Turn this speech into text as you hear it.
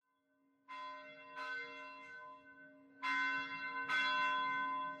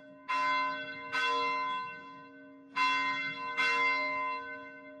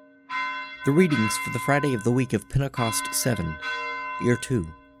The readings for the Friday of the week of Pentecost 7, Year 2.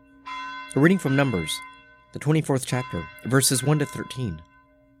 A reading from Numbers, the 24th chapter, verses 1 to 13.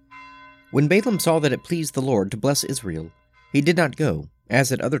 When Balaam saw that it pleased the Lord to bless Israel, he did not go,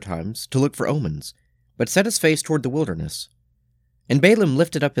 as at other times, to look for omens, but set his face toward the wilderness. And Balaam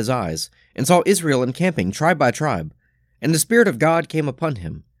lifted up his eyes, and saw Israel encamping tribe by tribe, and the Spirit of God came upon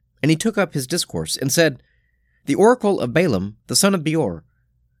him, and he took up his discourse, and said, The oracle of Balaam, the son of Beor,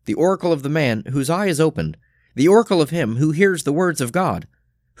 the oracle of the man whose eye is opened, the oracle of him who hears the words of God,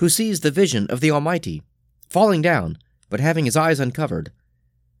 who sees the vision of the Almighty, falling down, but having his eyes uncovered.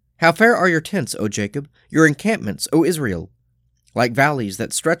 How fair are your tents, O Jacob, your encampments, O Israel! Like valleys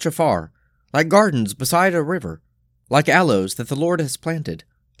that stretch afar, like gardens beside a river, like aloes that the Lord has planted,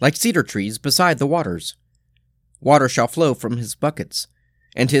 like cedar trees beside the waters. Water shall flow from his buckets,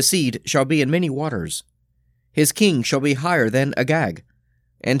 and his seed shall be in many waters. His king shall be higher than Agag,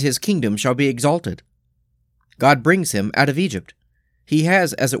 and his kingdom shall be exalted. God brings him out of Egypt. He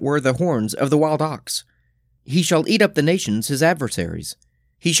has, as it were, the horns of the wild ox. He shall eat up the nations his adversaries.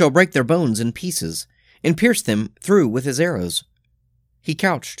 He shall break their bones in pieces, and pierce them through with his arrows. He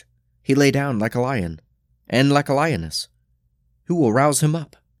couched, he lay down like a lion, and like a lioness. Who will rouse him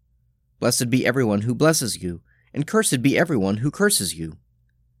up? Blessed be everyone who blesses you, and cursed be everyone who curses you.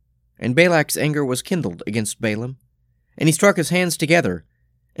 And Balak's anger was kindled against Balaam, and he struck his hands together.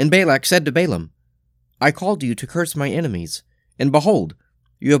 And Balak said to Balaam, I called you to curse my enemies, and behold,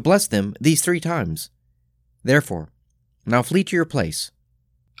 you have blessed them these 3 times. Therefore, now flee to your place.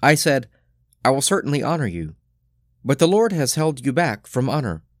 I said, I will certainly honor you, but the Lord has held you back from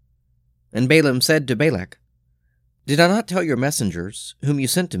honor. And Balaam said to Balak, Did I not tell your messengers, whom you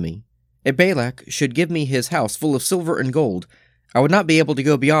sent to me, if Balak should give me his house full of silver and gold, I would not be able to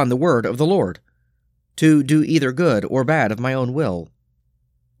go beyond the word of the Lord, to do either good or bad of my own will.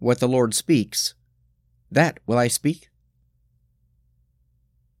 What the Lord speaks, that will I speak.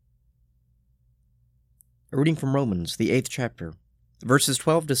 A reading from Romans, the 8th chapter, verses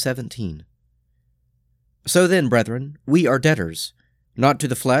 12 to 17. So then, brethren, we are debtors, not to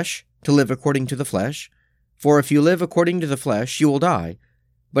the flesh, to live according to the flesh. For if you live according to the flesh, you will die.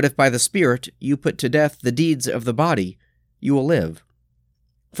 But if by the Spirit you put to death the deeds of the body, you will live.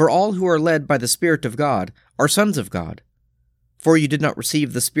 For all who are led by the Spirit of God are sons of God. For you did not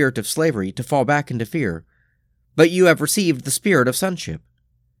receive the spirit of slavery to fall back into fear, but you have received the spirit of sonship.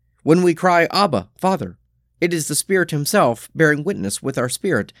 When we cry, Abba, Father, it is the Spirit himself bearing witness with our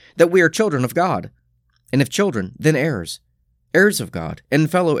spirit that we are children of God. And if children, then heirs, heirs of God,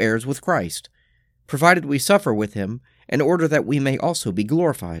 and fellow heirs with Christ, provided we suffer with him, in order that we may also be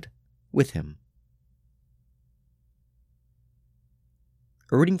glorified with him.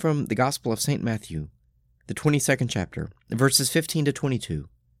 A reading from the Gospel of St. Matthew, the 22nd chapter, verses 15 to 22.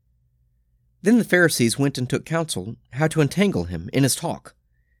 Then the Pharisees went and took counsel how to entangle him in his talk.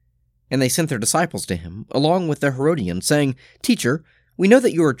 And they sent their disciples to him, along with the Herodians, saying, Teacher, we know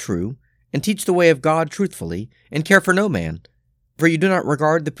that you are true, and teach the way of God truthfully, and care for no man, for you do not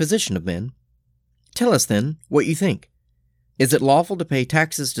regard the position of men. Tell us then what you think. Is it lawful to pay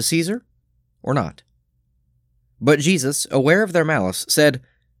taxes to Caesar, or not? But Jesus, aware of their malice, said,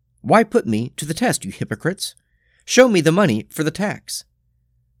 Why put me to the test, you hypocrites? Show me the money for the tax.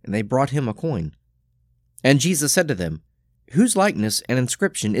 And they brought him a coin. And Jesus said to them, Whose likeness and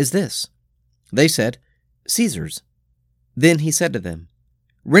inscription is this? They said, Caesar's. Then he said to them,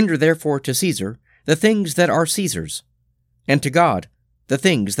 Render therefore to Caesar the things that are Caesar's, and to God the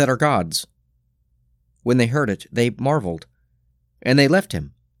things that are God's. When they heard it, they marveled, and they left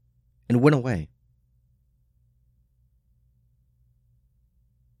him, and went away.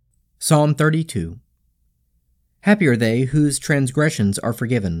 Psalm 32. Happy are they whose transgressions are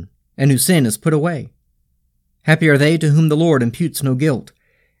forgiven, and whose sin is put away. Happy are they to whom the Lord imputes no guilt,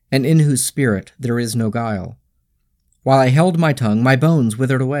 and in whose spirit there is no guile. While I held my tongue, my bones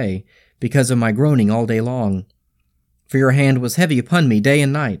withered away, because of my groaning all day long. For your hand was heavy upon me day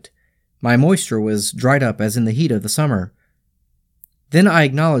and night. My moisture was dried up as in the heat of the summer. Then I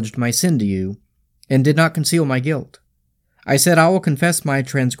acknowledged my sin to you, and did not conceal my guilt. I said, I will confess my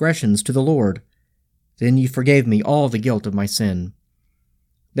transgressions to the Lord. Then you forgave me all the guilt of my sin.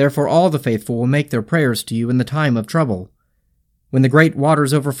 Therefore all the faithful will make their prayers to you in the time of trouble. When the great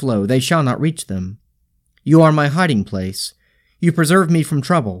waters overflow, they shall not reach them. You are my hiding place. You preserve me from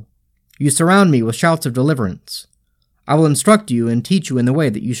trouble. You surround me with shouts of deliverance. I will instruct you and teach you in the way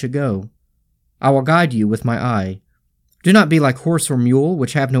that you should go. I will guide you with my eye. Do not be like horse or mule,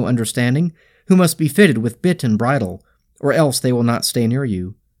 which have no understanding, who must be fitted with bit and bridle, or else they will not stay near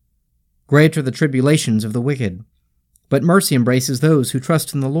you. Great are the tribulations of the wicked, but mercy embraces those who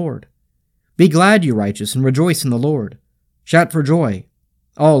trust in the Lord. Be glad, you righteous, and rejoice in the Lord. Shout for joy,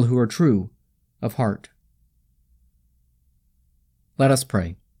 all who are true of heart. Let us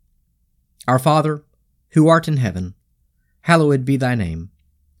pray. Our Father, who art in heaven, hallowed be thy name.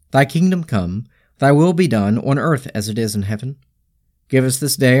 Thy kingdom come, thy will be done on earth as it is in heaven. Give us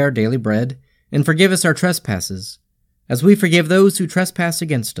this day our daily bread, and forgive us our trespasses, as we forgive those who trespass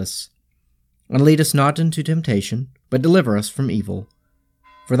against us. And lead us not into temptation, but deliver us from evil.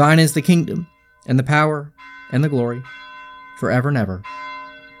 For thine is the kingdom, and the power, and the glory, forever and ever.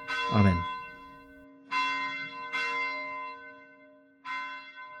 Amen.